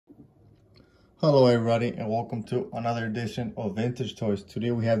Hello everybody and welcome to another edition of Vintage Toys.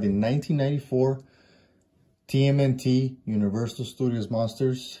 Today we have the 1994 TMNT Universal Studios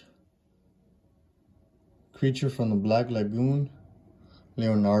Monsters Creature from the Black Lagoon,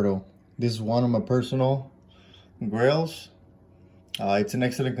 Leonardo. This is one of my personal grails. It's in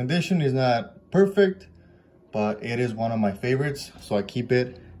excellent condition. It's not perfect, but it is one of my favorites, so I keep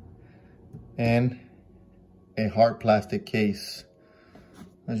it in a hard plastic case.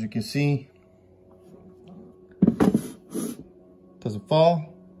 As you can see, doesn't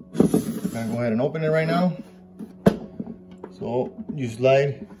fall. I'm gonna go ahead and open it right now. So you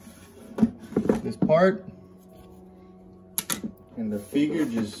slide this part and the figure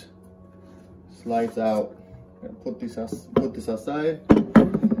just slides out. I'm gonna put this aside.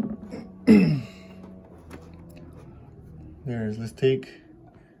 Let's take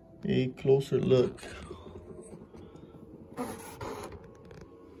a closer look.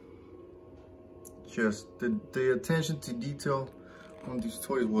 Just the attention to detail on these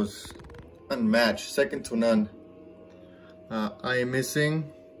toys was unmatched, second to none. I am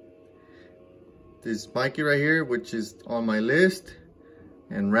missing this Mikey right here, which is on my list,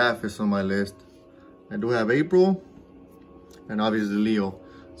 and Raph is on my list. I do have April and obviously Leo.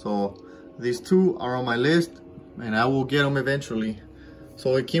 So these two are on my list and I will get them eventually.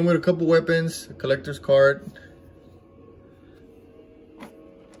 So it came with a couple weapons, a collector's card,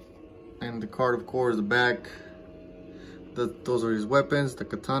 and the card, of course, the back. Those are his weapons: the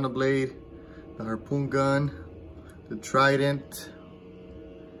katana blade, the harpoon gun, the trident,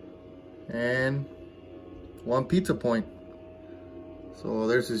 and one pizza point. So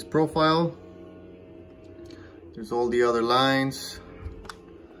there's his profile. There's all the other lines.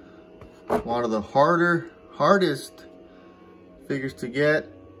 One of the hardest figures to get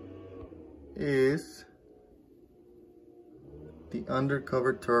is the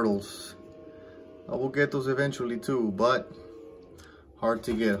undercover turtles. I will get those eventually too, but hard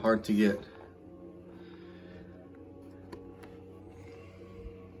to get.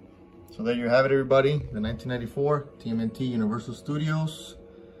 So there you have it, everybody. The 1994 TMNT Universal Studios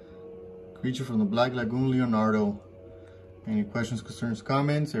Creature from the Black Lagoon, Leonardo. Any questions, concerns,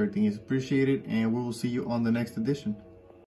 comments, everything is appreciated, and we will see you on the next edition.